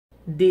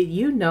Did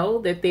you know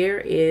that there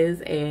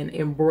is an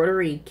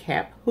embroidery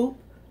cap hoop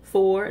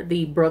for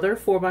the Brother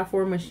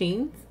 4x4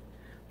 machines?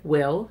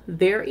 Well,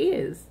 there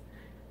is.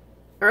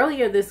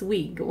 Earlier this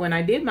week, when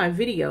I did my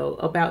video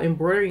about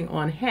embroidering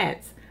on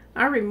hats,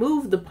 I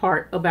removed the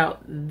part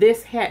about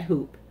this hat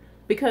hoop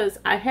because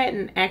I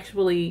hadn't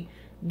actually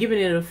given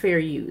it a fair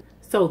use.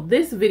 So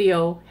this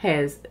video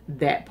has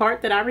that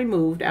part that I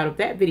removed out of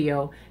that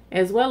video,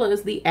 as well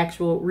as the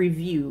actual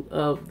review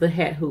of the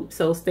hat hoop.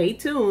 So stay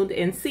tuned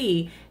and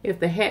see if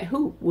the hat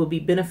hoop will be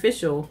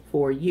beneficial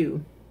for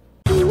you.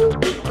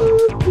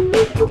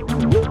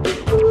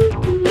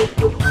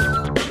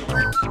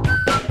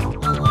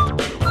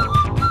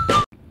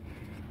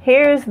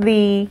 Here's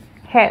the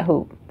hat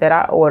hoop that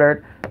I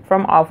ordered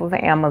from off of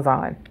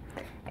Amazon.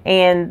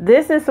 And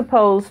this is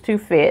supposed to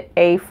fit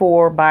a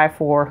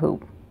 4x4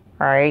 hoop.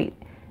 All right.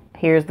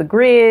 Here's the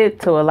grid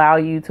to allow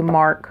you to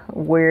mark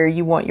where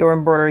you want your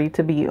embroidery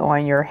to be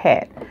on your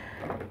hat.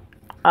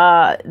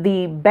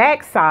 The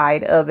back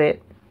side of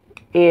it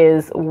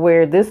is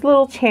where this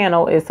little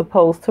channel is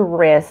supposed to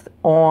rest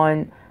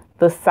on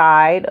the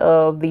side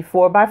of the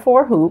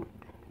 4x4 hoop.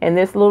 And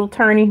this little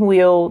turning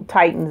wheel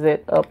tightens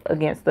it up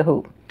against the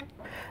hoop.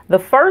 The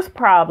first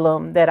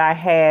problem that I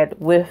had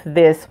with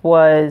this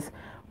was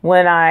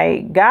when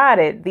I got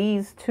it,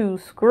 these two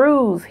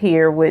screws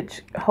here,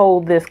 which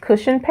hold this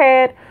cushion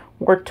pad,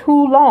 were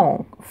too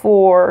long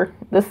for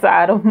the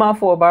side of my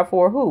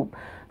 4x4 hoop.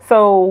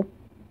 So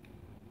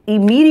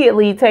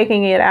immediately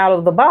taking it out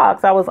of the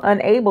box, I was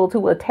unable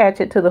to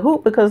attach it to the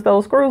hoop because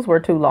those screws were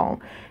too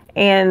long.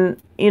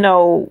 And, you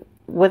know,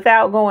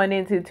 without going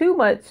into too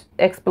much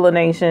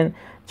explanation,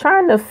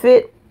 trying to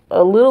fit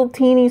a little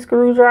teeny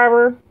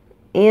screwdriver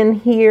in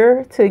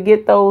here to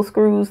get those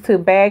screws to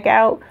back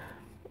out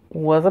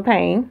was a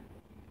pain.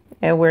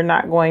 And we're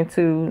not going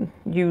to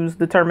use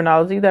the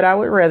terminology that I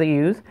would rather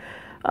use.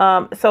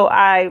 So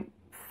I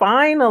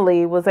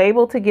finally was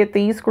able to get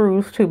these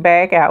screws to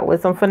back out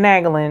with some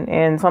finagling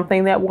and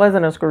something that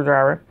wasn't a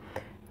screwdriver.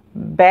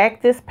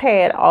 Back this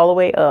pad all the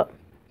way up.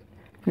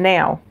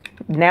 Now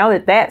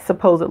that that's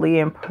supposedly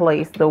in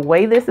place, the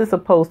way this is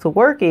supposed to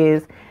work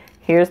is,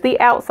 here's the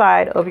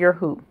outside of your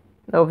hoop,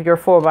 of your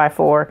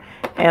 4x4.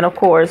 And of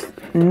course,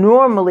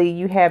 normally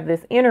you have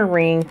this inner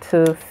ring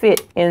to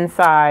fit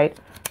inside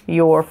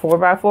your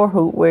 4x4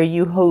 hoop where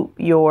you hoop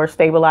your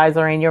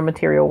stabilizer and your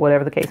material,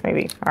 whatever the case may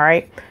be. All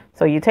right.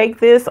 So you take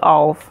this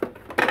off,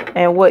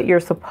 and what you're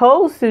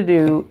supposed to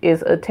do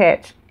is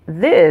attach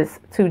this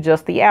to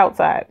just the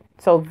outside.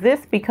 So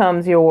this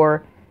becomes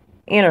your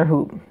inner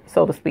hoop,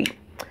 so to speak.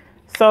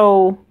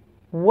 So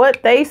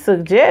what they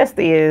suggest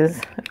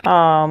is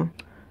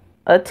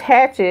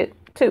attach it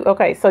to,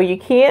 okay, so you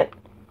can't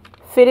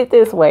fit it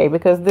this way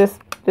because this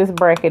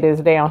bracket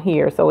is down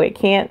here, so it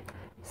can't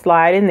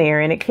slide in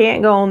there, and it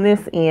can't go on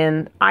this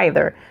end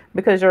either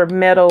because your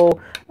metal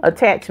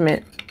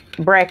attachment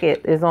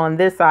bracket is on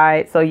this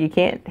side, so you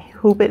can't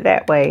hoop it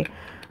that way.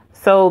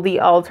 So the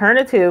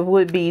alternative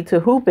would be to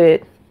hoop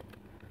it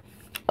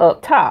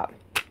up top.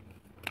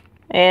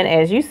 And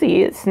as you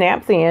see, it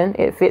snaps in,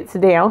 it fits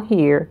down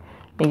here,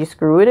 and you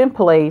screw it in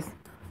place.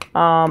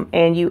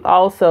 And you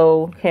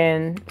also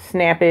can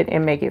snap it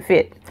and make it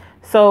fit.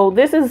 So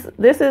this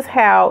is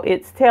how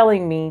it's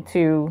telling me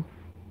to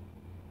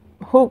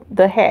hoop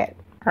the hat.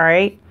 All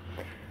right.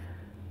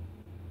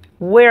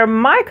 Where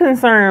my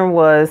concern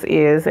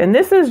is, and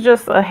this is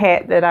just a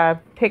hat that I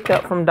picked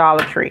up from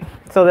Dollar Tree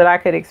so that I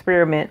could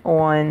experiment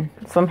on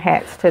some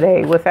hats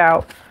today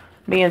without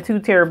being too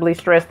terribly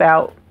stressed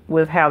out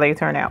with how they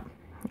turn out.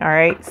 All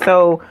right.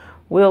 So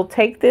we'll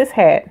take this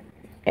hat,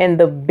 and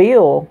the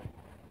bill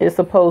is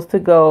supposed to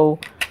go,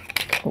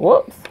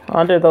 whoops,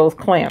 under those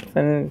clamps,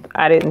 and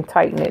I didn't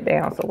tighten it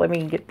down. So let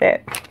me get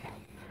that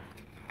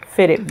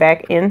fitted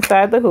back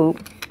inside the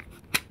hoop.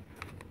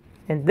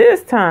 And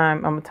this time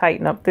I'm gonna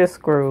tighten up this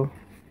screw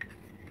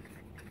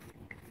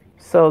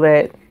so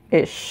that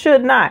it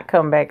should not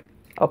come back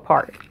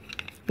apart,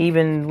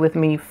 even with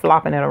me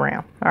flopping it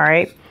around. All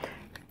right.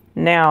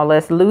 Now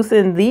let's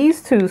loosen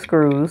these two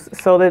screws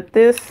so that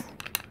this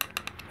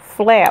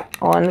flap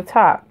on the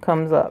top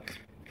comes up.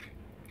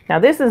 Now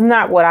this is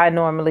not what I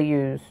normally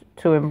use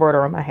to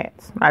embroider on my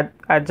hats.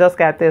 I just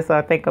got this,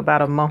 I think,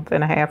 about a month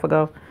and a half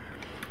ago.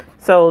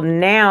 So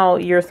now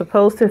you're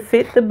supposed to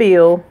fit the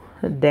bill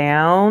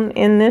down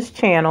in this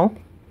channel.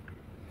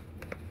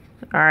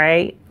 All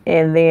right.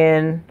 And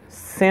then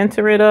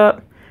center it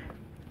up.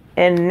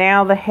 And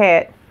now the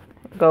hat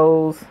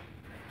goes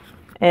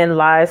and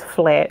lies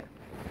flat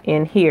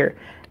in here.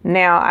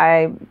 Now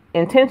I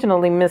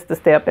intentionally missed the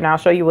step, and I'll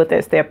show you what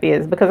that step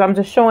is because I'm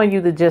just showing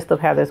you the gist of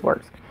how this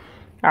works.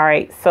 All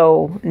right.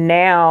 So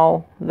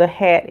now the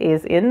hat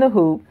is in the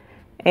hoop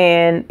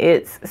and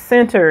it's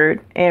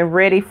centered and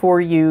ready for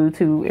you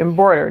to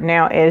embroider.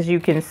 Now, as you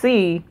can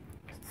see,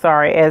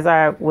 as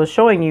I was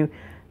showing you,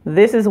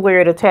 this is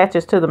where it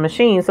attaches to the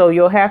machine. So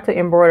you'll have to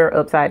embroider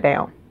upside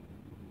down.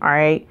 All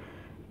right.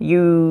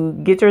 You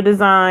get your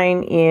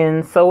design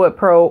in Sew It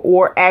Pro,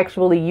 or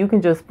actually you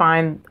can just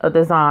find a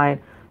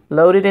design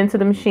load it into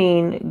the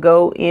machine,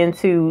 go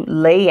into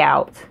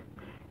layout,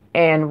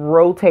 and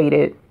rotate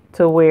it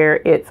to where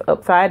it's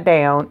upside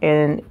down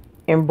and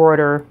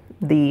embroider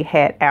the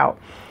hat out.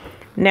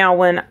 Now,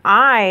 when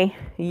I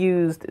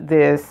used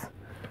this,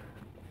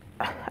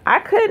 I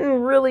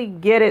couldn't really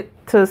get it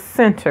to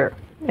center.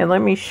 And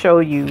let me show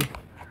you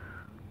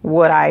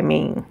what I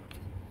mean.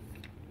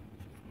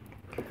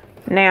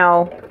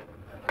 Now,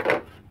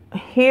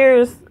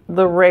 here's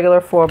the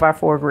regular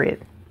 4x4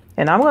 grid.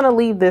 And I'm going to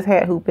leave this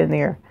hat hoop in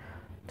there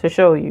to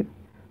show you.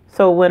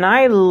 So when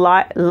I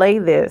lay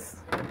this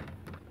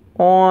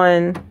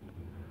on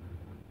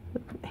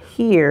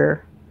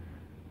here,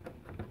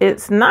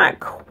 it's not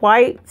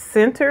quite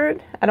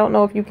centered. I don't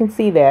know if you can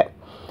see that,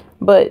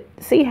 but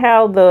see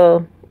how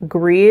the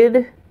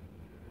grid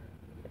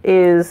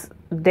is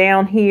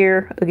down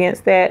here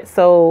against that?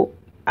 So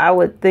I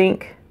would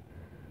think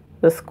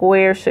the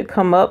square should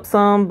come up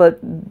some, but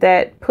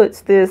that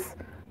puts this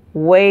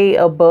way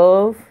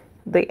above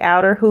the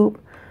outer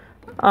hoop.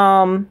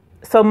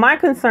 So my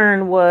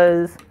concern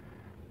was,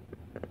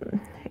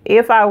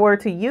 if I were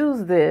to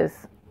use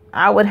this,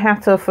 I would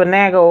have to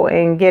finagle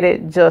and get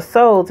it just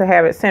so to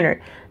have it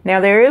centered. Now,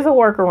 there is a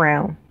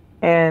workaround,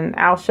 and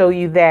I'll show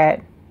you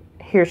that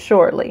here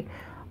shortly,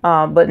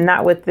 but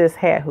not with this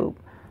hat hoop.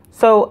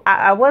 So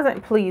I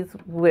wasn't pleased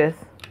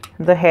with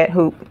the hat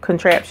hoop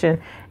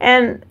contraption.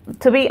 And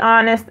to be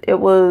honest, it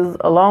was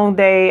a long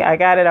day. I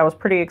got it. I was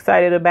pretty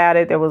excited about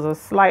it. There was a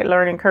slight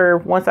learning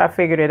curve once I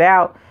figured it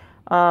out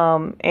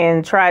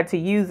and tried to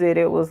use it.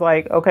 It was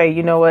like, okay,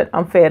 you know what?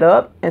 I'm fed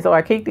up. And so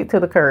I kicked it to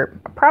the curb.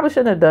 I probably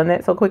shouldn't have done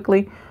that so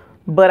quickly,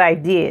 but I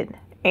did.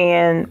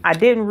 And I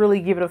didn't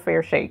really give it a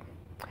fair shake.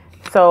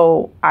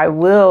 So I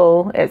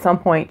will at some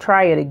point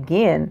try it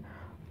again.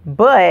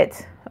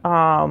 But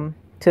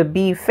to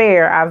be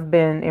fair, I've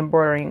been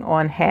embroidering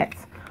on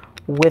hats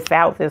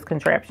without this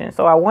contraption.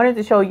 So I wanted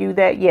to show you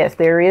that, yes,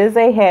 there is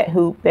a hat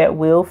hoop that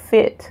will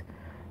fit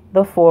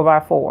the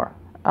 4x4.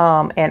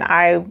 And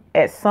I,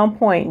 at some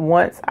point,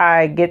 once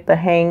I get the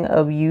hang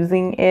of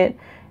using it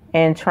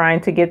and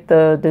trying to get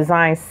the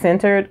design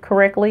centered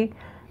correctly,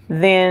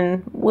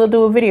 then we'll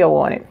do a video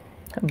on it.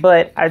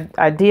 But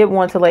I did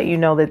want to let you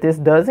know that this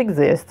does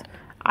exist.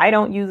 I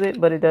don't use it,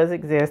 but it does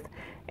exist.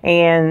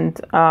 And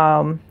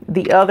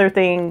the other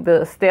thing,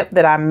 the step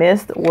that I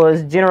missed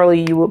was,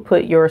 generally you would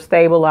put your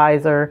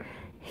stabilizer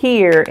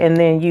here and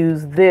then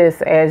use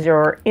this as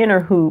your inner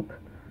hoop,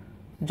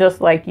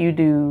 just like you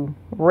do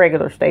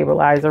regular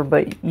stabilizer,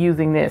 but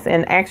using this.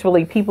 And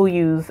actually people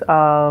use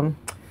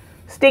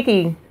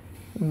sticky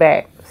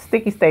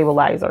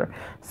stabilizer.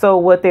 So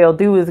what they'll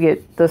do is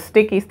get the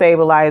sticky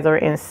stabilizer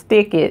and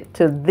stick it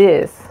to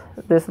this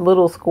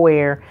little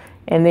square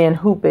and then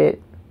hoop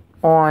it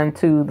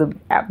onto the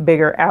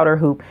bigger outer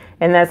hoop.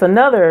 And that's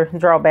another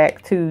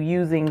drawback to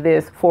using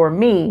this. For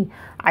me,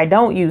 I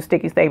don't use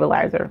sticky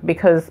stabilizer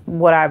because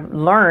what I've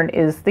learned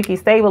is sticky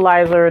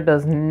stabilizer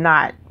does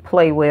not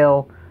play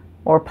well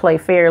or play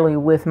fairly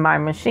with my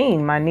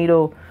machine. My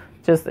needle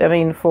just, I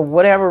mean, for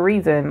whatever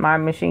reason, my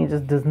machine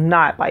just does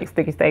not like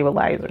sticky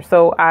stabilizer.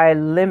 So I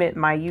limit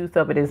my use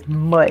of it as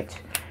much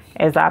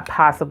as I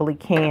possibly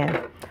can.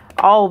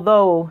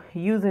 Although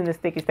using the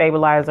sticky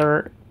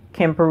stabilizer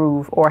can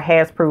prove, or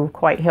has proved,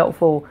 quite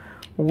helpful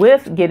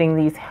with getting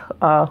these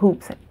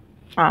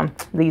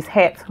these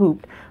hats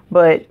hooped.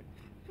 But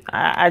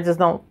I just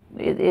don't,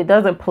 it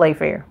doesn't play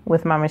fair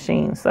with my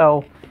machine.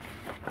 So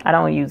I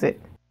don't use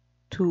it.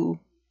 2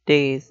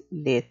 days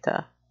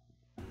later.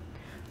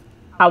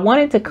 I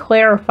wanted to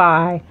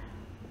clarify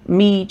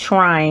me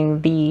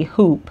trying the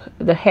hoop,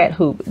 the hat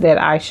hoop that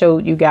I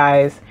showed you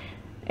guys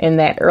in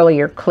that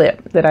earlier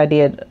clip that I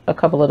did a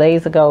couple of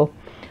days ago.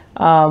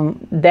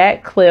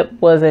 That clip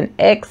was an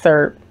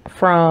excerpt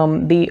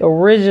from the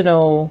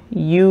original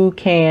You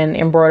Can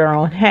Embroider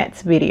on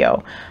Hats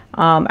video.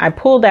 I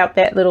pulled out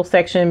that little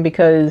section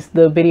because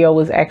the video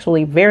was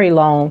actually very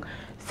long.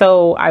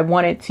 So I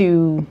wanted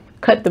to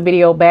cut the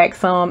video back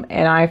some,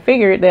 and I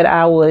figured that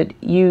I would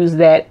use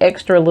that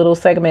extra little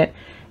segment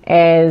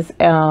as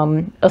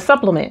a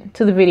supplement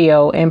to the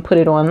video and put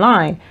it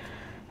online.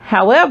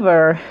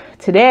 However,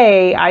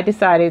 today I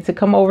decided to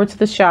come over to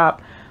the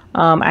shop.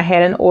 I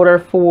had an order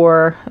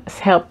for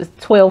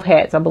 12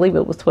 hats. I believe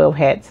it was 12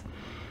 hats.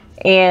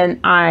 And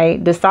I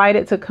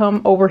decided to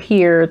come over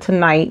here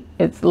tonight.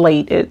 It's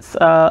late. It's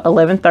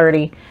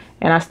 11:30.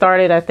 And I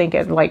started, I think,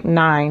 at like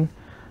 9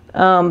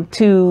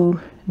 to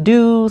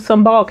do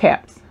some ball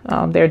caps.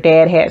 They're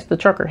dad hats, the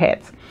trucker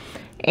hats.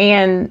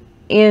 And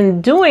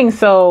in doing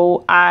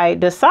so, I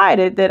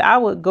decided that I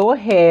would go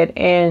ahead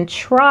and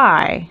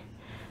try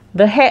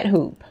the hat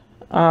hoop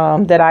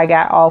that I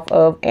got off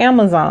of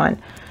Amazon.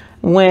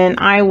 When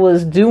I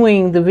was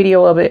doing the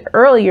video of it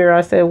earlier,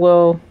 I said,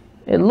 well,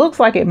 it looks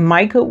like it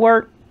might could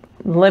work.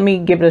 Let me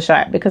give it a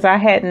shot, because I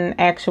hadn't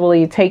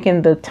actually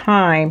taken the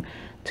time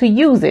to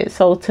use it.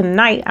 So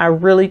tonight I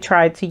really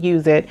tried to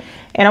use it,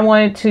 and I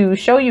wanted to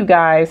show you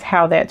guys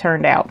how that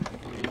turned out.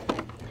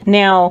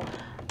 Now,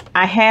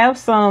 I have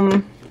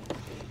some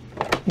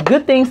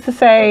good things to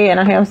say and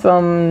I have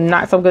some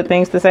not so good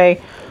things to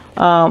say.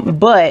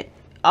 But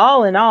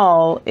all in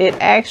all, it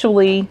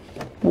actually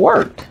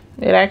worked.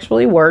 It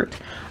actually worked.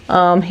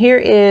 Here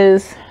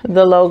is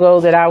the logo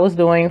that I was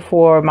doing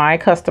for my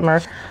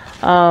customer.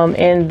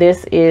 And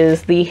this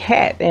is the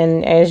hat.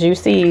 And as you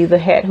see, the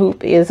hat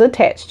hoop is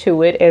attached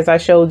to it, as I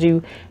showed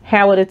you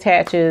how it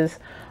attaches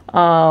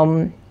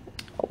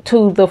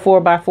to the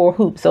 4x4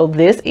 hoop. So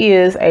this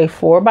is a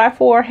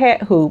 4x4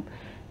 hat hoop.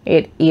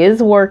 It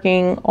is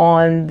working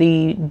on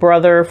the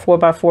Brother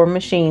 4x4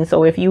 machine.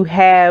 So if you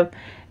have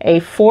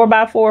a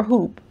 4x4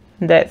 hoop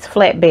that's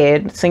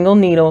flatbed, single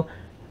needle,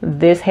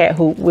 this hat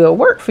hoop will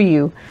work for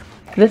you.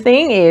 The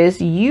thing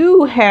is,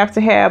 you have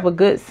to have a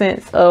good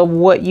sense of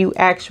what you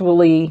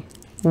actually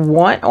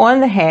want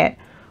on the hat,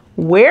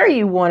 where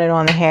you want it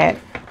on the hat,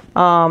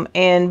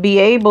 and be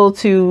able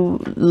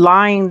to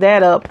line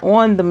that up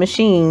on the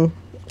machine,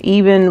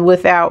 even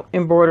without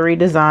embroidery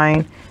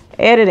design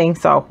editing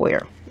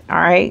software. All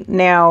right,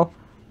 now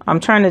I'm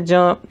trying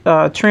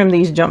to trim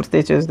these jump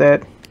stitches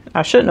that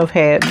I shouldn't have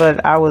had,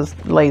 but I was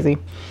lazy.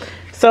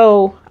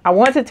 So I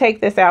want to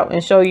take this out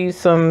and show you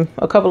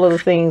a couple of the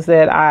things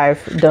that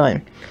I've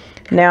done.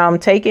 Now I'm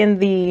taking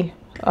the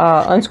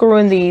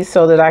unscrewing these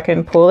so that I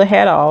can pull the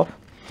hat off,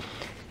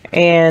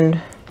 and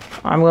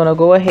I'm going to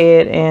go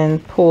ahead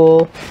and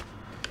pull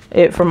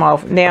it from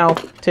off. Now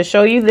to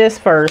show you this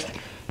first,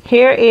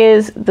 here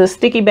is the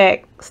sticky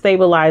back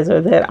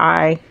stabilizer that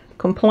I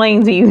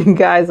complained to you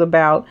guys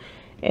about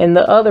in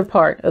the other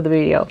part of the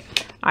video.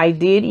 I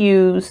did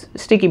use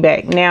sticky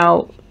back.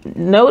 Now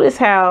notice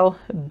how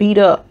beat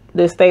up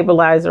the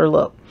stabilizer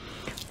look.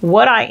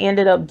 What I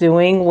ended up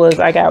doing was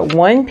I got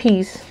one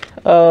piece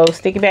of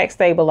sticky back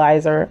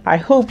stabilizer, I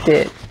hooped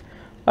it,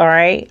 all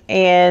right,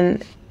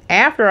 and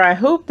after I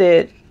hooped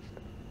it,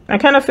 I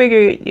kind of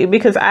figured,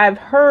 because I've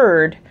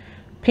heard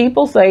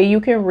people say you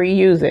can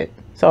reuse it,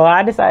 so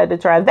I decided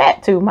to try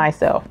that too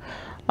myself,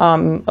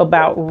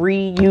 about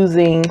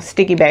reusing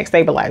sticky back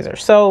stabilizer.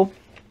 So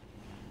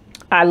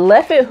I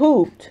left it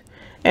hooped,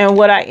 and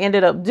what I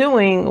ended up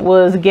doing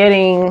was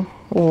getting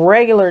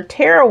regular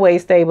tearaway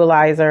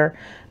stabilizer,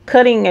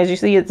 cutting, as you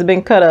see it's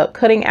been cut up,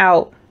 cutting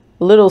out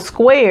little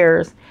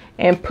squares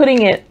and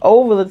putting it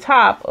over the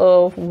top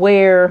of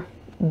where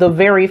the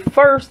very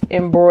first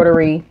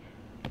embroidery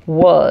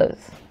was,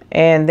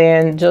 and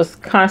then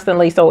just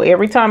constantly, so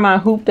every time I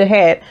hooped the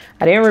hat,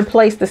 I didn't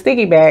replace the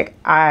sticky back,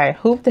 I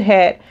hooped the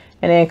hat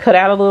and then cut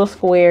out a little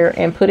square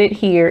and put it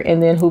here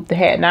and then hoop the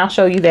hat. And I'll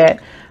show you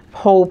that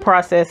whole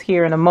process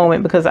here in a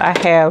moment, because I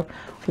have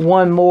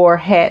one more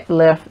hat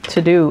left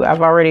to do.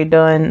 I've already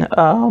done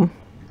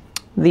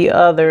the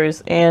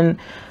others. And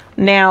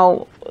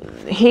now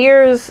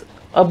here's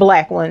a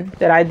black one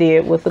that I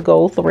did with the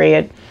gold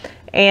thread,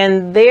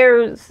 and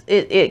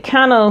it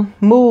kind of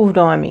moved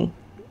on me.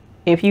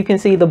 If you can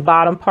see the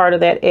bottom part of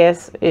that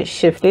S, it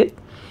shifted.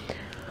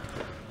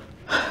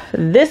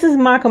 This is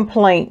my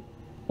complaint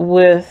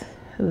with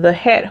the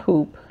hat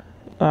hoop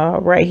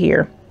right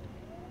here.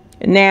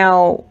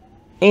 Now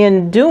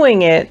in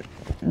doing it,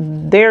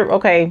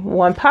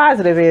 one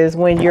positive is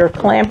when you're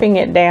clamping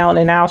it down,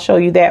 and I'll show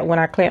you that when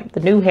I clamp the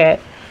new hat,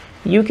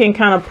 you can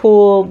kind of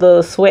pull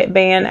the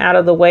sweatband out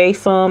of the way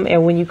some,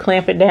 and when you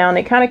clamp it down,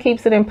 it kind of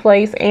keeps it in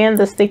place, and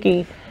the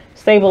sticky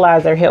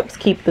stabilizer helps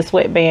keep the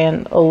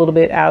sweatband a little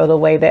bit out of the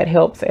way. That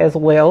helps as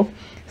well,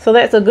 so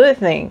that's a good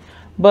thing.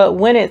 But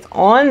when it's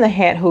on the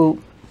hat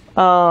hoop,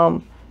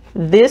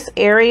 this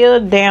area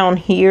down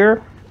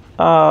here,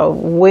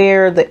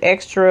 where the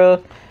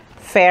extra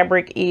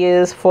fabric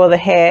is for the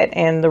hat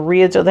and the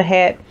ridge of the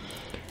hat,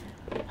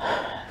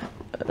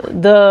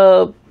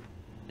 the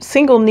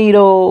single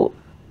needle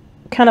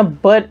kind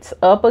of butts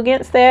up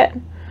against that,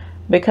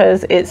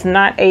 because it's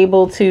not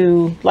able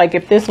to, like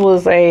if this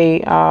was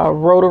a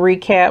rotary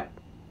cap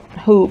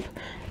hoop,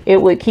 it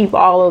would keep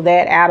all of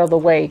that out of the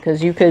way,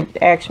 because you could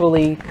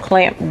actually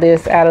clamp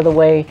this out of the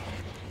way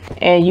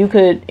and you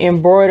could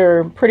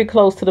embroider pretty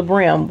close to the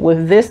brim.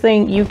 With this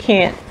thing, you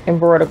can't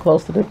embroider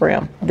close to the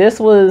brim. This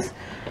was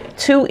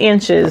 2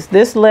 inches.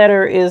 This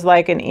letter is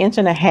like 1.5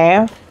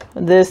 inches.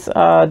 This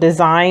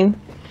design,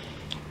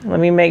 let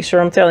me make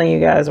sure I'm telling you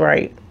guys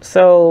right.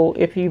 So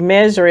if you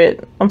measure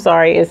it, I'm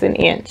sorry, it's 1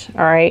 inch.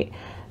 All right.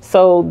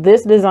 So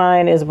this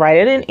design is right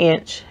at 1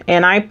 inch,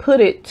 and I put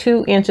it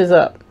 2 inches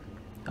up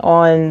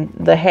on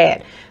the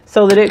hat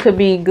so that it could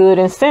be good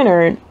and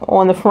centered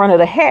on the front of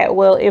the hat.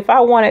 Well, if I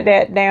wanted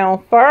that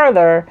down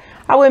further,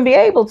 I wouldn't be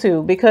able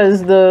to,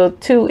 because the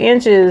 2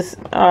 inches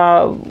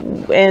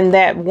and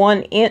that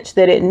 1 inch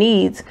that it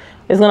needs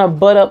is going to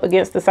butt up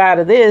against the side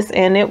of this,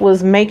 and it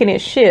was making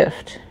it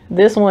shift.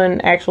 This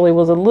one actually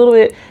was a little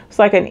bit, it's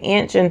like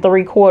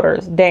 1.75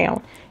 inches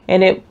down,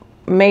 and it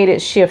made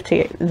it shift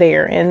here,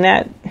 there, and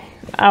that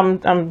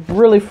I'm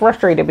really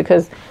frustrated,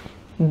 because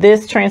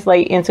this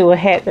translates into a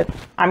hat that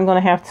I'm going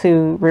to have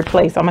to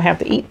replace. I'm going to have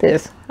to eat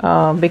this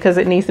because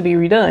it needs to be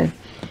redone.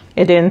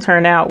 It didn't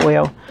turn out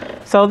well.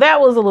 So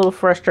that was a little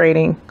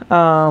frustrating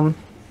to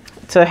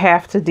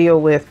have to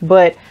deal with.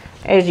 But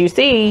as you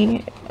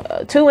see,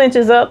 2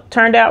 inches up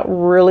turned out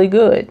really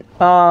good.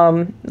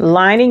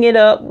 Lining it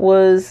up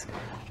was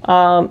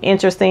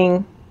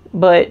interesting,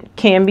 but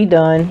can be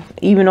done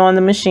even on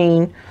the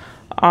machine.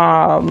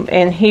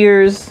 And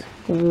here's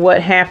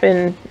what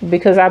happened,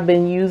 because I've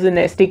been using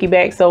that sticky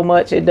back so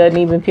much, it doesn't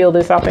even peel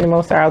this off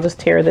anymore. So I'll just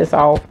tear this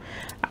off.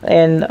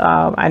 And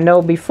I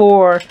know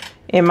before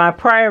in my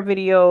prior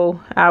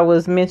video, I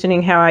was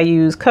mentioning how I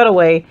use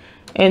cutaway,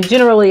 and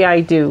generally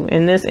I do.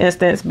 In this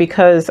instance,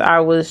 because I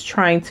was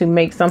trying to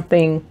make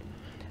something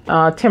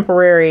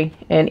temporary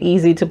and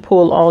easy to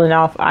pull on and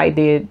off, I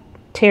did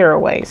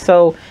tearaway.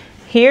 So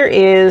here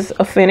is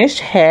a finished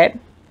hat.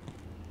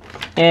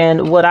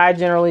 And what I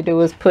generally do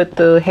is put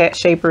the hat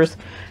shapers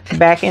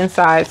back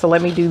inside. So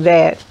let me do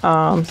that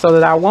so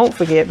that I won't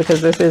forget,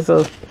 because this is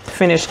a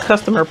finished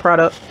customer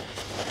product.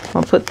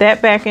 I'll put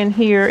that back in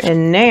here,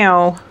 and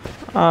now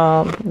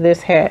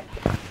this hat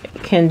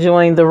can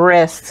join the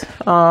rest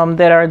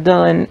that are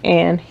done.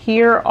 And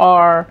here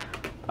are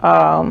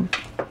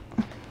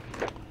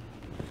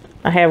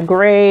I have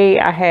gray,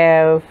 I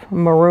have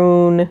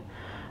maroon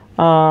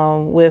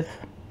with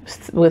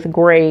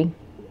gray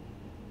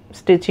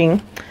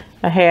stitching.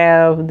 I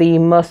have the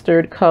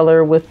mustard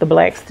color with the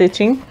black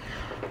stitching.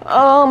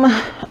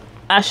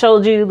 I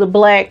showed you the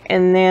black,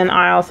 and then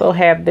I also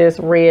have this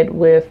red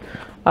with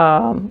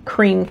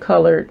cream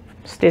colored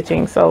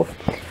stitching. So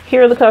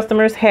here are the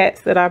customers'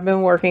 hats that I've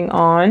been working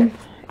on,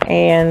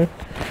 and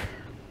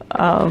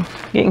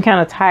getting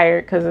kind of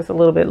tired because it's a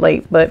little bit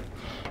late, but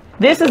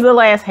this is the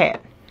last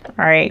hat.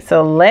 All right,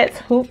 so let's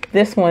hoop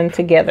this one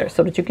together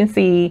so that you can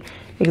see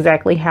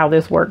exactly how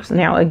this works.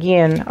 Now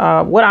again,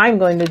 what I'm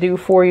going to do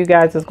for you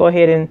guys is go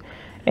ahead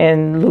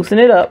and loosen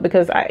it up,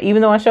 because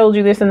even though I showed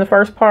you this in the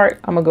first part,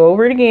 I'm gonna go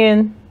over it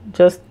again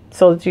just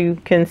so that you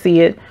can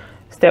see it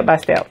step by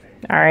step.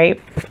 All right,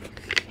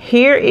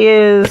 here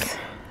is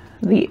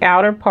the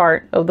outer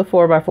part of the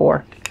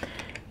 4x4,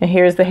 and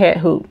here's the hat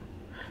hoop.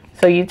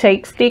 So you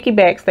take sticky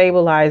back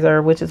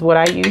stabilizer, which is what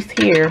I used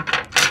here,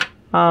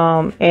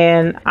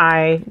 and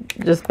I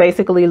just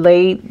basically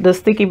laid the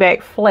sticky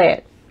back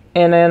flat,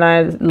 and then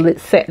I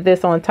set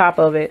this on top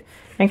of it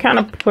and kind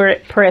of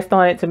pressed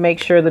on it to make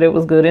sure that it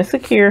was good and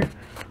secure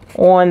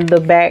on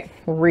the back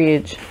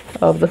ridge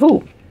of the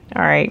hoop.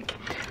 All right,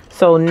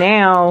 so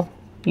now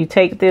you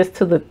take this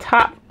to the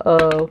top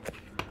of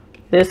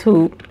this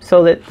hoop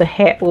so that the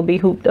hat will be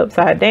hooped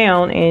upside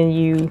down, and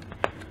you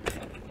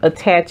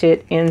attach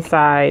it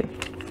inside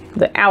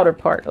the outer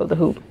part of the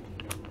hoop.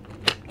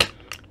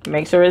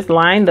 Make sure it's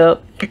lined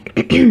up.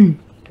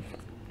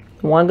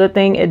 One good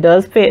thing, it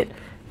does fit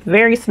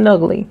very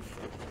snugly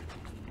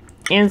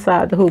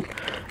inside the hoop.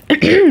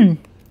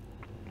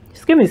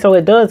 Excuse me, so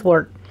it does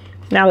work.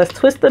 Now let's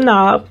twist the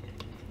knob,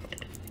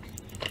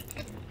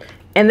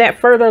 and that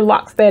further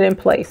locks that in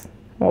place.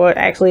 Or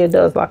actually it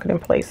does lock it in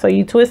place. So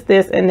you twist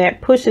this, and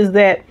that pushes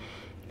that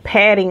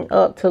padding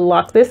up to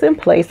lock this in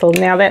place. So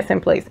now that's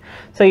in place.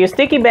 So your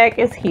sticky back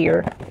is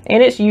here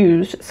and it's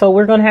used. So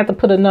we're going to have to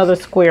put another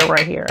square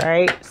right here. All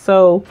right.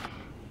 So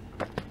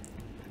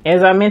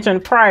as I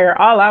mentioned prior,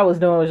 all I was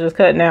doing was just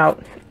cutting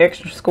out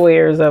extra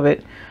squares of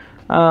it.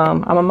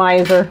 I'm a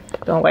miser.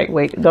 Don't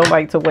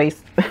like to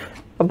waste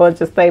a bunch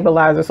of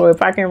stabilizer. So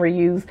if I can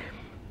reuse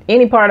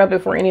any part of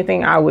it for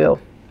anything, I will.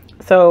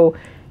 So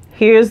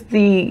here's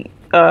the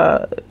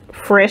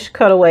fresh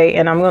cutaway,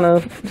 and I'm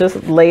gonna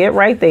just lay it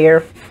right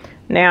there.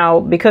 Now,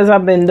 because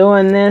I've been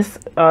doing this,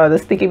 the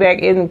sticky back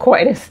isn't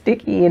quite as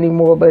sticky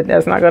anymore, but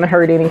that's not gonna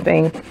hurt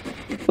anything,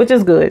 which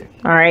is good.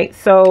 All right,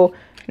 so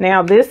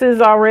now this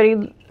is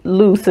already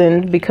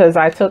loosened because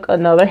I took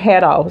another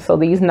hat off. So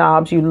these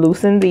knobs, you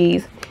loosen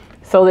these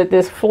so that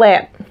this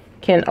flap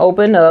can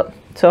open up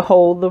to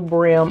hold the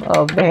brim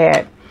of the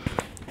hat.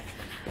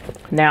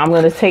 Now I'm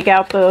going to take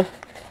out the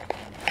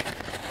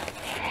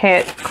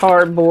hat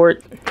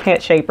cardboard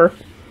hat shaper,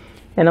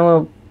 and I'm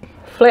going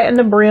to flatten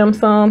the brim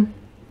some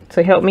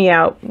to help me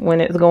out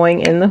when it's going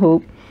in the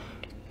hoop.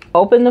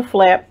 Open the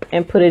flap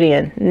and put it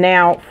in.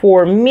 Now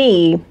for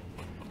me,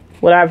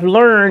 what I've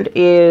learned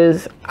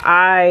is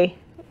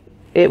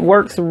it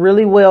works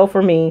really well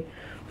for me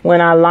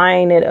when I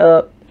line it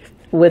up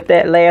with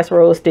that last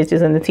row of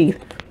stitches in the teeth.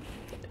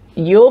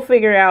 You'll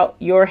figure out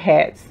your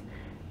hats,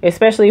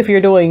 especially if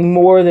you're doing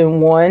more than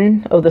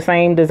one of the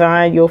same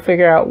design. You'll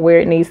figure out where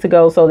it needs to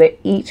go so that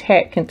each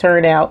hat can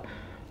turn out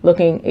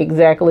looking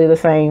exactly the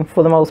same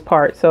for the most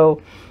part.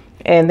 So,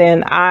 and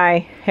then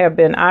I have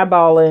been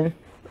eyeballing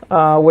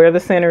where the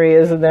center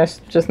is, and that's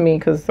just me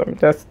because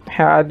that's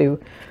how I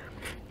do.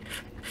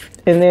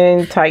 And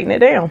then tighten it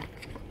down.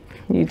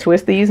 You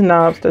twist these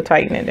knobs to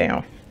tighten it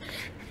down.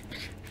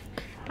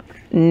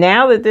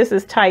 Now that this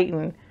is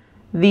tightened,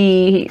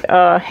 the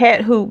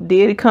hat hoop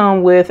did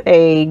come with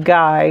a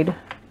guide,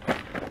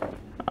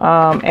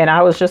 and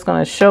I was just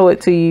going to show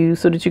it to you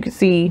so that you could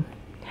see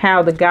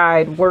how the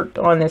guide worked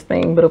on this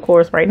thing. But of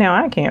course, right now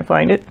I can't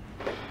find it.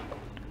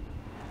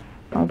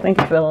 I don't think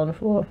it fell on the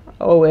floor.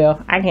 Oh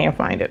well, I can't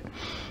find it.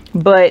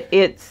 But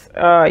it's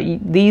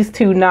these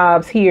two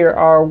knobs here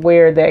are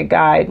where that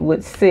guide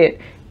would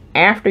sit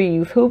after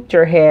you've hooped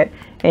your hat,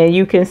 and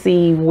you can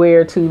see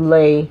where to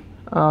lay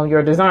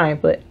your design.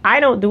 But I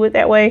don't do it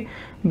that way.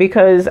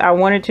 because I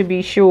wanted to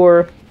be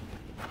sure.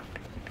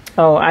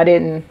 Oh, I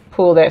didn't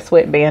pull that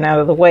sweatband out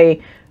of the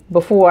way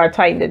before I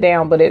tightened it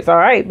down, but it's all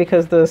right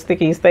because the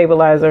sticky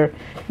stabilizer,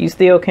 you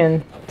still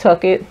can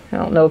tuck it. I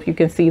don't know if you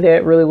can see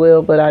that really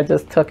well, but I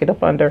just tuck it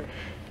up under,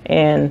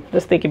 and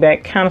the sticky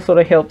back kind of sort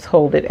of helps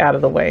hold it out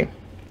of the way.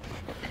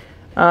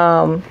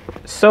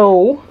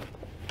 So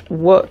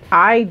what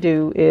I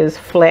do is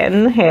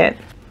flatten the hat.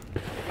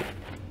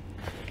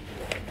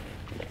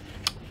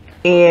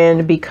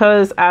 And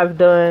because I've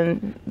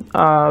done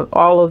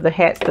all of the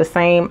hats the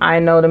same, I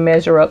know to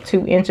measure up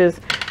 2 inches.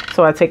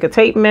 So I take a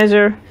tape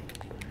measure,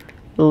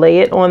 lay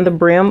it on the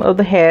brim of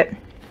the hat.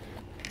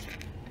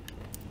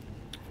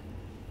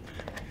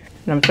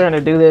 And I'm trying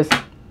to do this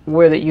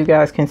where that you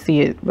guys can see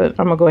it, but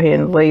I'm gonna go ahead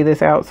and lay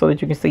this out so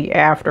that you can see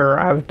after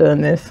I've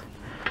done this.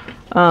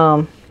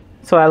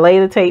 So I lay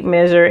the tape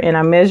measure and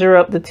I measure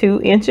up the 2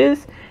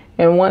 inches.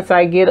 And once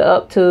I get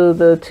up to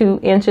the 2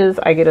 inches,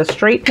 I get a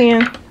straight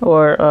pin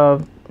or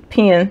a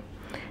pin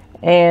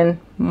and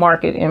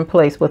mark it in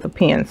place with a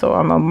pin. So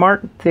I'm gonna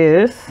mark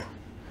this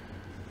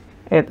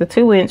at the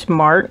 2 inch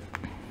mark.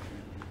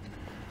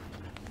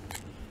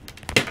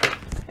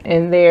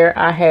 And there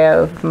I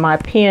have my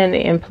pin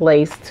in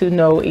place to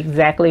know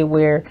exactly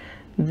where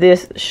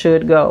this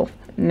should go.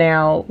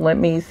 Now let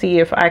me see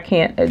if I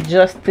can't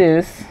adjust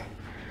this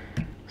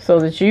so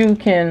that you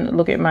can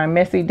look at my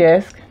messy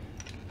desk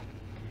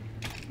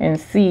and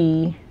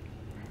see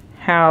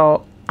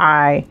how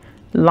I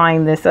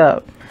line this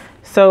up.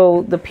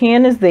 So the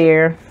pin is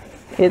there,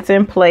 it's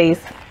in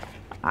place.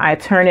 I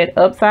turn it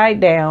upside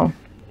down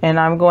and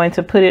I'm going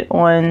to put it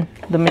on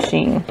the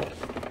machine.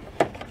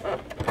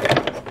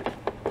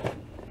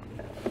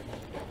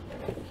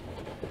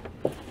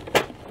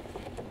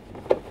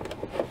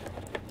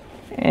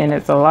 And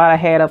it's a lot of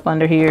hat up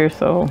under here,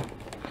 so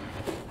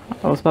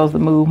I was supposed to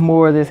move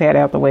more of this hat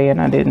out the way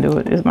and I didn't do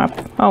it. Is my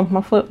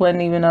foot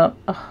wasn't even up.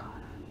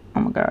 Oh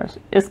my gosh,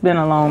 it's been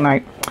a long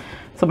night.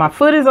 So my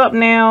foot is up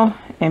now,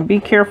 and be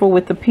careful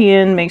with the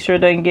pin. Make sure it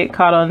doesn't get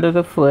caught under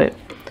the foot.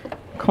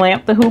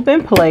 Clamp the hoop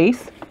in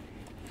place.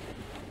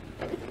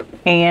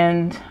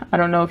 And I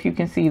don't know if you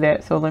can see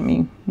that, so let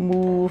me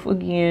move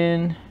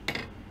again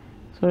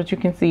so that you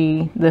can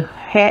see the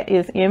hat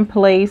is in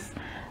place.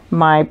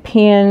 My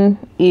pin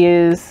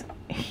is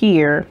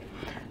here.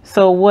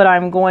 So what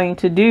I'm going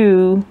to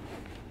do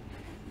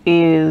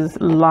is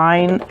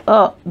line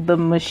up the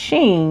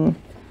machine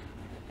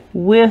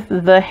with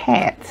the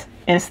hat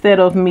instead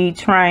of me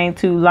trying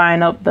to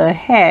line up the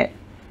hat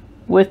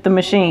with the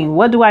machine.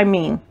 What do I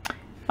mean?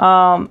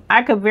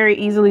 I could very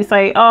easily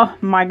say, oh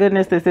my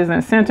goodness, this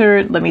isn't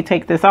centered. Let me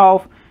take this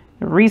off,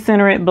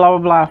 recenter it, blah, blah,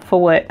 blah. For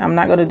what? I'm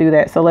not going to do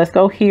that. So let's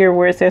go here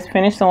where it says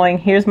finish sewing.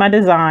 Here's my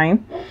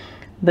design.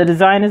 The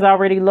design is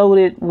already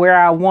loaded where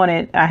I want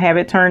it. I have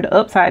it turned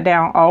upside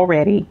down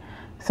already.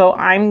 So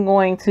I'm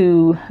going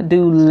to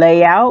do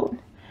layout,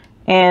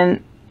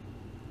 and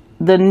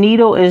the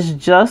needle is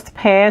just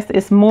past,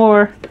 it's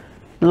more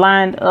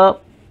lined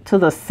up to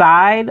the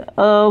side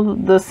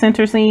of the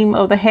center seam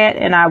of the hat,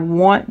 and I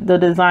want the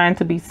design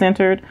to be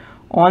centered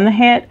on the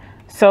hat.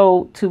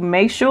 So to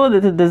make sure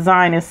that the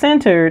design is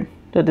centered,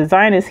 the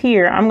design is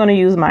here, I'm going to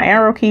use my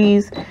arrow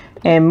keys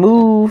and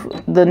move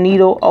the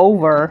needle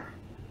over,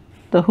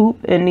 the hoop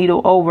and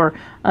needle over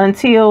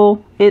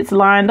until it's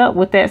lined up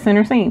with that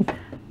center seam.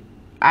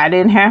 I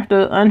didn't have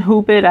to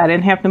unhoop it. I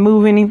didn't have to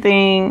move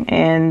anything.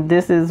 And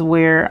this is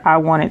where I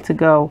want it to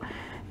go.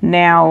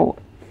 Now,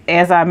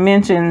 as I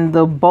mentioned,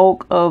 the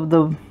bulk of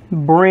the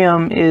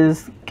brim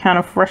is kind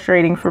of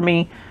frustrating for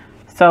me.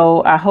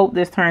 So I hope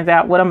this turns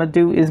out. What I'm going to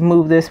do is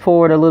move this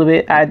forward a little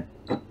bit. I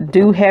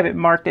do have it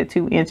marked at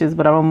 2 inches,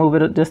 but I'm going to move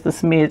it just a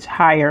smidge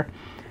higher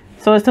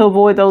so as to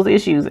avoid those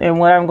issues. And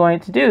what I'm going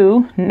to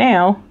do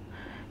now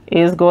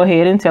is go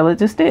ahead and tell it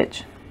to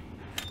stitch,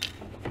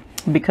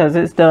 because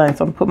it's done.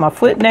 So I'm gonna put my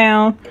foot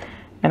down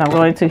and I'm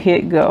going to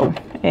hit go,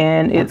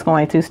 and it's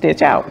going to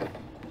stitch out.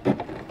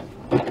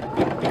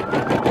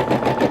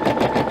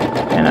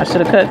 And I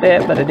should have cut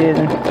that, but I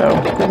didn't, so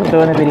I'm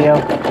doing a video.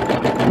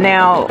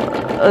 Now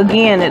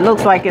again, it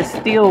looks like it's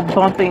still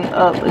bumping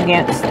up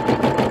against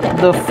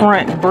the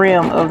front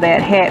brim of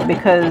that hat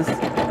because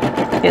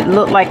it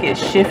looked like it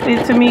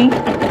shifted to me.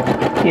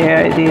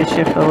 Yeah, it did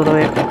shift a little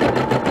bit.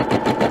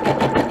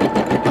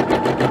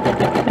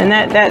 And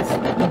that's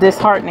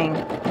disheartening.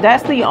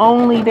 That's the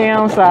only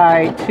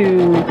downside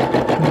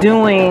to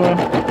doing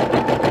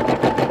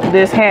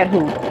this hat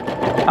hoop.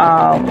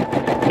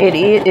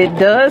 It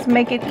does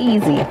make it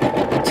easy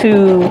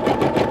to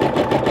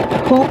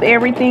hoop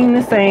everything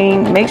the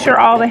same. Make sure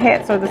all the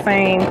hats are the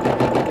same.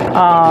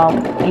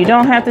 You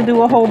don't have to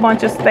do a whole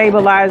bunch of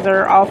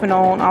stabilizer off and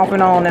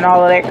on, and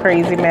all of that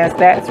crazy mess.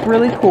 That's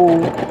really cool.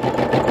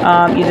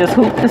 You just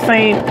hoop the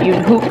same. You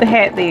hoop the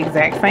hat the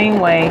exact same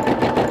way.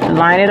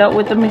 Line it up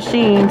with the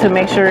machine to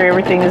make sure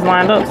everything is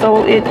lined up.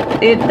 So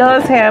it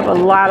does have a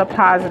lot of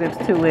positives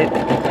to it.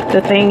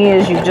 The thing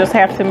is, you just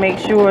have to make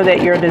sure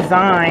that your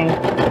design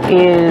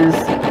is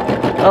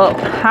up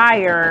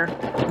higher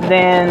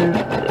than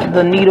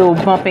the needle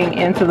bumping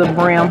into the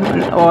brim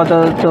or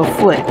the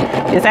foot.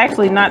 It's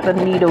actually not the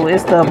needle,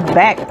 it's the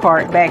back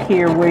part back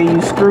here where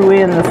you screw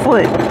in the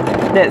foot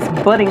that's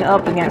butting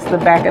up against the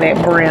back of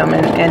that brim,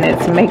 and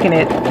it's making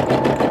it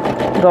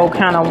go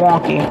kind of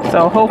wonky.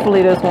 So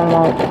hopefully this one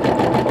won't.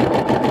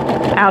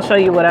 I'll show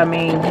you what I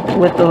mean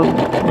with the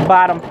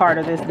bottom part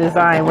of this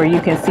design where you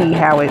can see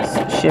how it's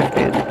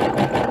shifted.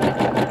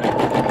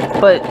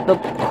 But the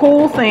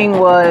cool thing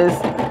was,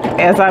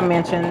 as I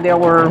mentioned, there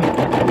were,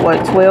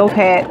 what, 12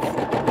 hats.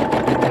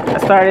 I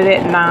started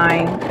at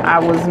 9. I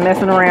was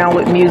messing around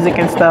with music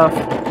and stuff.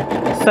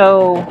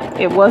 So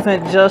it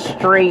wasn't just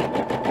straight,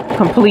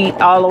 complete,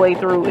 all the way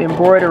through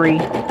embroidery.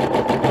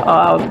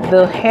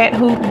 The hat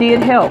hoop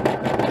did help.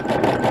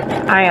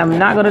 I am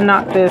not going to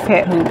knock this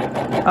hat hoop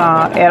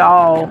at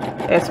all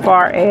as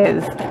far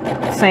as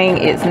saying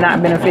it's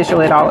not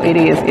beneficial at all. It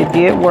is. It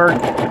did work.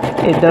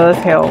 It does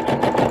help.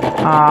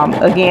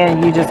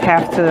 Again, you just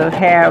have to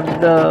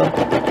have the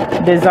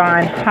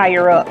design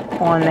higher up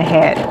on the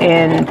hat,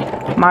 and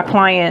my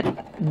client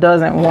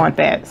doesn't want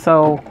that.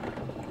 So,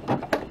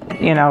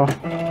 you know,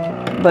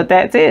 but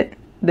that's it.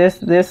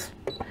 This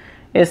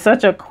is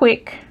such a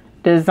quick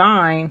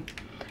design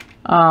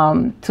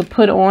to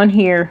put on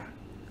here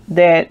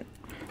that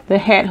the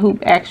hat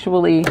hoop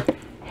actually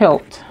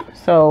helped.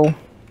 So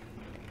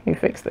let me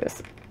fix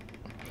this.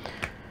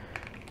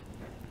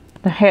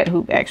 The hat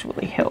hoop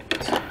actually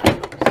helped.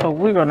 So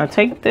we're going to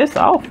take this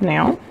off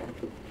now.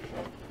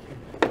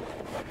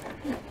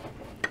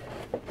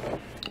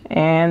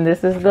 And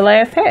this is the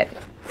last hat.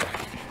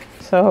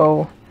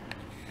 So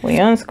we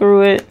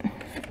unscrew it.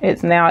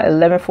 It's now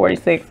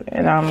 11:46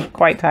 and I'm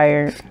quite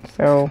tired.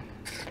 So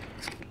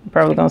I'm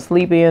probably going to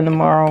sleep in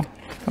tomorrow.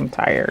 I'm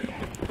tired.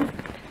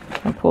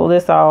 And pull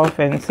this off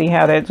and see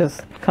how that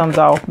just comes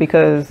off,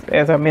 because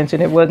as I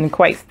mentioned, it wasn't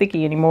quite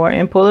sticky anymore,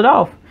 and pull it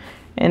off.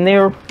 And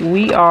there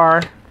we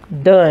are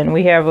done.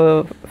 We have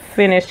a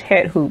finished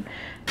hat hoop.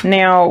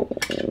 Now,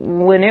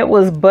 when it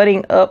was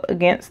butting up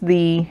against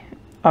the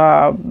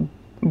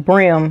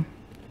brim,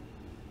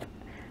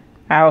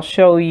 I'll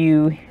show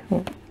you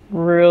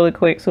really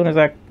quick. As soon as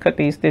I cut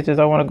these stitches,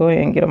 I want to go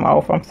ahead and get them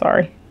off. I'm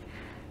sorry.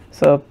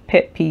 It's a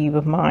pet peeve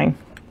of mine.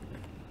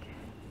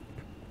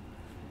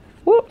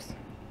 Whoops.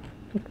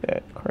 Look at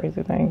that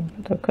crazy thing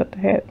to cut the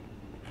hat.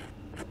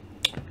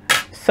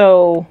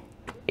 So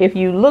if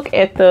you look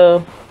at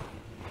the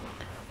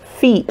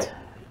feet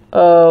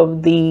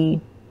of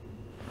the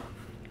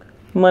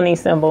money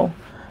symbol,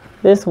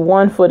 this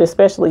one foot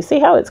especially, see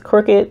how it's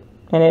crooked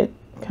and it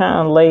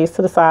kind of lays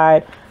to the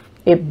side?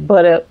 It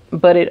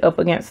butted up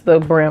against the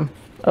brim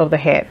of the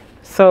hat.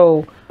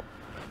 So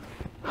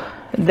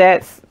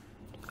that's,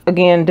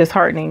 again,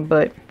 disheartening,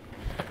 but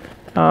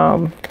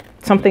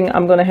something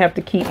I'm going to have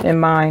to keep in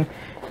mind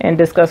and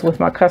discuss with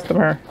my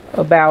customer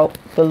about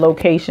the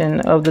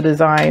location of the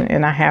design,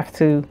 and I have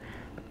to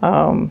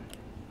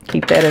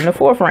keep that in the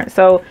forefront.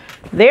 So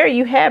there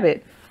you have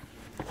it.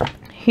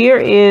 Here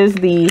is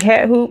the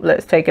hat hoop.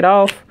 Let's take it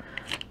off.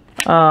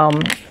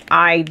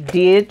 I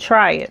did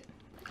try it.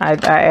 I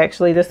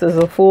actually, this is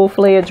a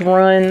full-fledged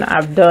run.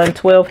 I've done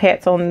 12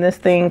 hats on this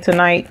thing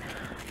tonight.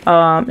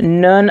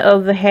 None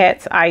of the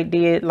hats I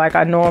did like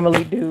I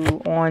normally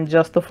do on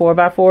just the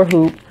 4x4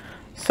 hoop.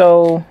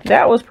 So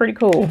that was pretty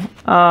cool.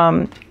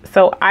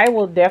 So I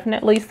will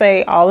definitely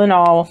say, all in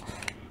all,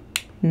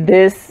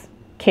 this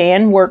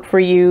can work for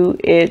you.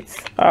 It's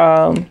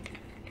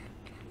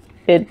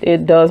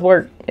it does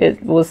work.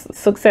 It was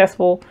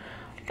successful.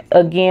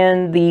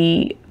 Again,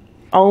 the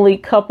only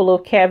couple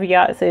of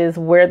caveats is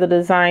where the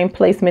design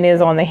placement is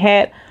on the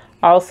hat.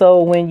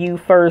 Also, when you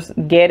first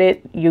get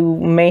it, you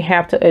may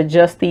have to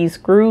adjust these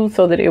screws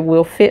so that it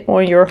will fit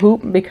on your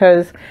hoop,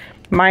 because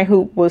my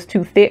hoop was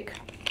too thick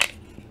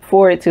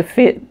for it to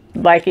fit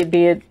like it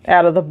did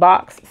out of the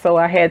box. So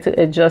I had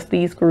to adjust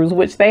these screws,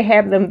 which they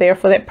have them there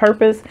for that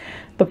purpose.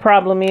 The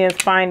problem is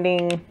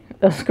finding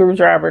a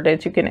screwdriver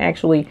that you can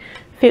actually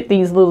fit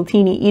these little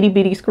teeny itty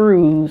bitty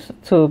screws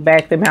to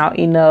back them out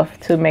enough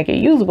to make it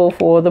usable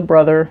for the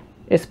brother,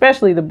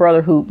 especially the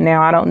brother hoop.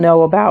 Now, I don't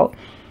know about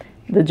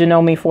the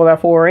Janome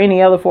 4x4 or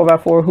any other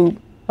 4x4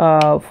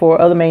 hoop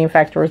for other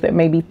manufacturers that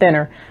may be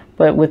thinner,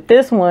 but with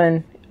this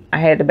one, I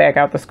had to back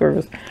out the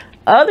screws.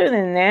 Other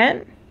than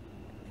that,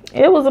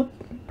 it was a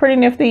pretty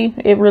nifty.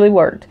 It really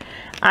worked.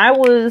 I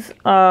was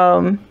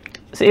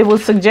it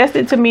was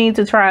suggested to me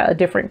to try a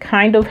different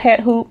kind of hat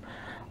hoop.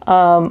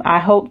 I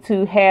hope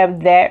to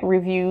have that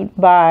reviewed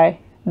by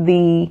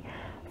the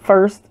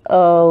 1st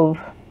of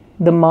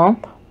the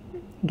month.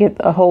 Get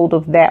a hold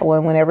of that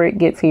one whenever it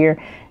gets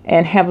here,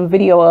 and have a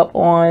video up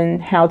on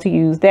how to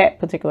use that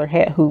particular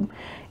hat hoop.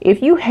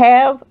 If you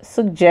have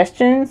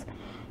suggestions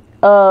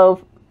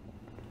of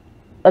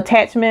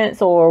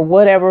attachments or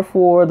whatever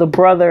for the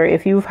brother,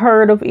 if you've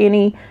heard of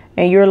any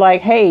and you're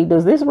like, hey,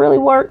 does this really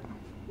work?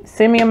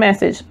 Send me a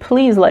message.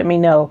 Please let me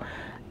know.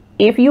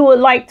 If you would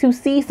like to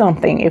see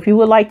something, if you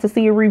would like to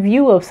see a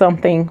review of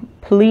something,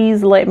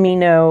 please let me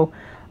know,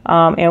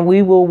 and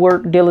we will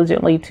work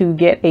diligently to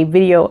get a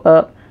video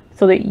up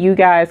so that you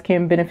guys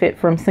can benefit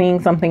from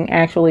seeing something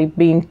actually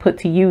being put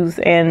to use,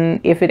 and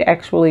if it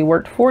actually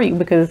worked for you,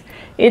 because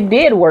it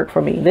did work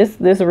for me.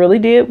 This really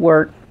did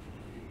work.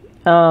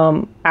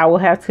 I will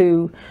have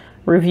to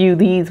review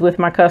these with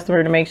my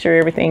customer to make sure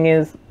everything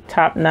is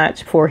top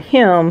notch for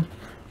him,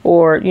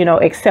 or, you know,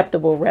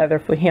 acceptable rather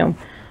for him.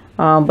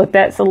 But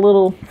that's a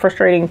little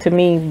frustrating to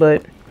me,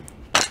 but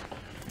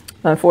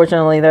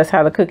unfortunately that's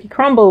how the cookie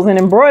crumbles in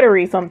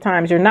embroidery.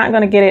 Sometimes you're not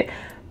going to get it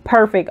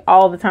perfect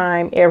all the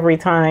time, every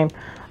time,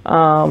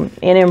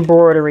 in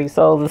embroidery.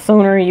 So the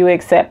sooner you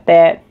accept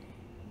that,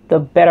 the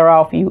better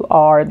off you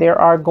are. There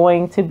are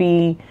going to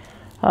be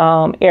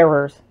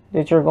errors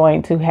that you're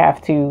going to have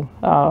to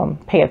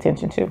pay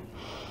attention to.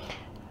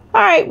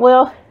 All right,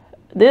 well,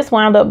 this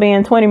wound up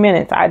being 20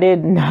 minutes. I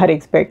did not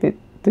expect it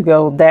to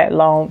go that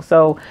long.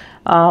 So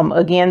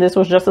again, this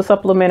was just a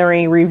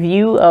supplementary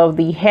review of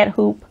the hat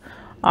hoop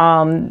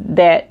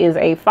that is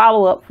a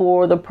follow-up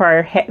for the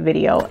prior hat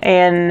video.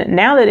 And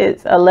now that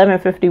it's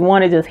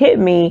 11:51, it just hit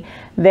me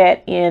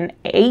that in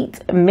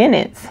 8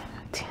 minutes,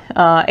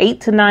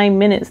 8 to 9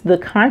 minutes, the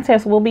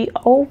contest will be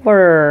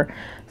over.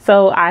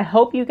 So I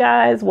hope you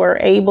guys were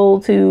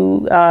able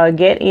to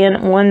get in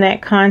on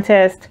that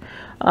contest,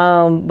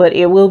 but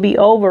it will be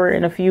over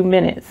in a few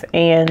minutes.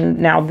 And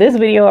now this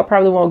video I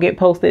probably won't get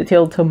posted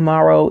till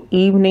tomorrow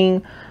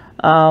evening.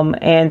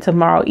 And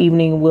tomorrow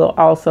evening we'll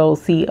also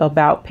see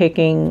about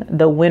picking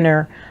the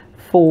winner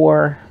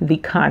for the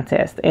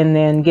contest, and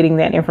then getting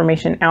that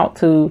information out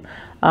to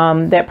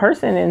that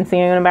person, and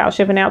seeing about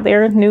shipping out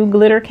their new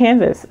glitter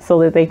canvas so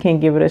that they can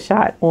give it a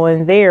shot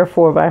on their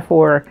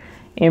 4x4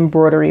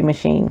 embroidery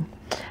machine.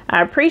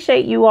 I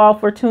appreciate you all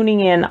for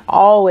tuning in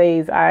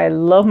always. I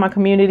love my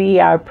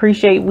community. I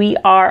appreciate we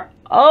are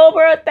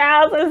over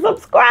 1,000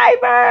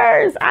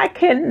 subscribers. I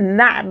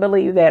cannot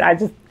believe that.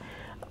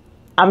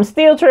 I'm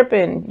still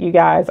tripping, you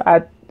guys.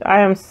 I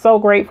am so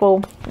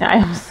grateful. I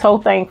am so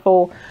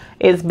thankful.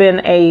 It's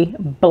been a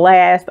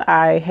blast.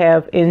 I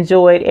have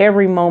enjoyed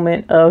every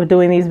moment of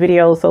doing these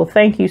videos. So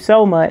thank you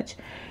so much.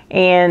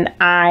 And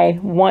I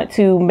want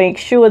to make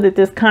sure that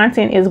this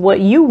content is what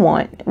you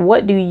want.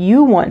 What do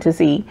you want to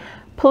see?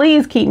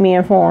 Please keep me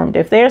informed.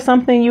 If there's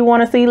something you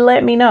want to see,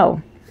 let me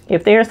know.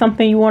 If there's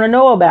something you want to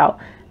know about,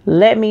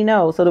 let me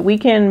know, so that we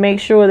can make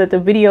sure that the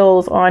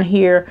videos on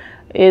here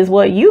is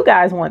what you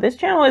guys want. This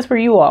channel is for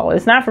you all.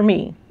 It's not for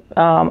me.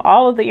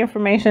 All of the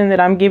information that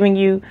I'm giving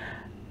you,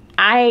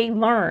 I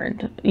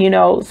learned, you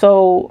know,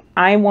 so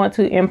I want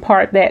to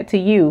impart that to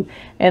you.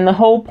 And the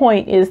whole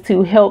point is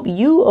to help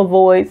you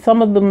avoid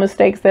some of the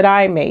mistakes that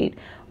I made,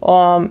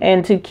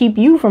 and to keep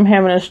you from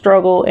having to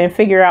struggle and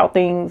figure out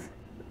things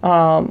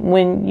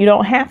when you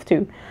don't have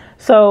to.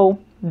 So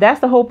that's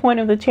the whole point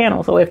of the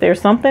channel. So if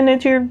there's something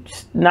that you're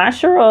not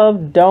sure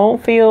of,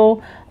 don't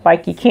feel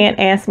like you can't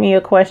ask me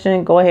a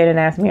question. Go ahead and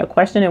ask me a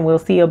question, and we'll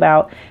see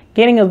about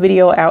getting a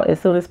video out as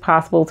soon as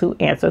possible to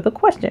answer the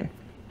question.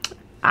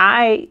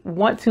 I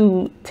want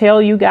to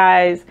tell you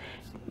guys,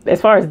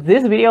 as far as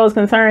this video is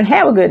concerned,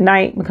 have a good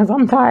night, because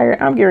I'm tired.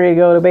 I'm getting ready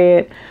to go to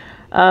bed.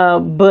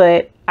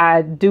 But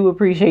I do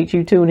appreciate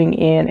you tuning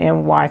in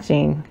and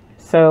watching.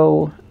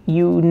 So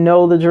you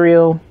know the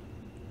drill.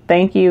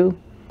 Thank you.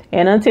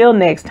 And until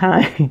next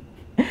time,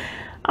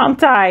 I'm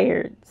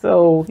tired.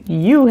 So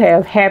you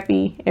have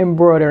happy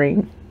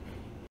embroidering.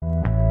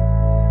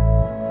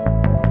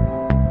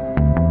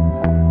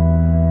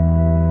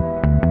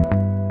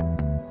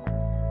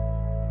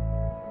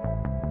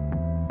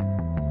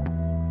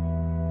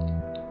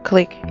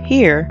 Click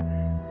here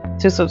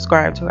to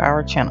subscribe to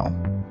our channel.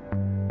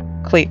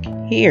 Click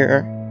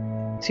here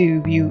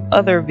to view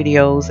other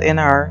videos in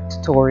our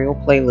tutorial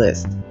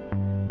playlist.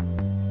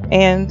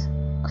 And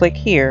click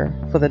here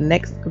for the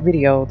next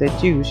video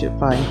that you should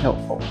find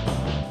helpful.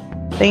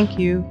 Thank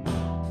you.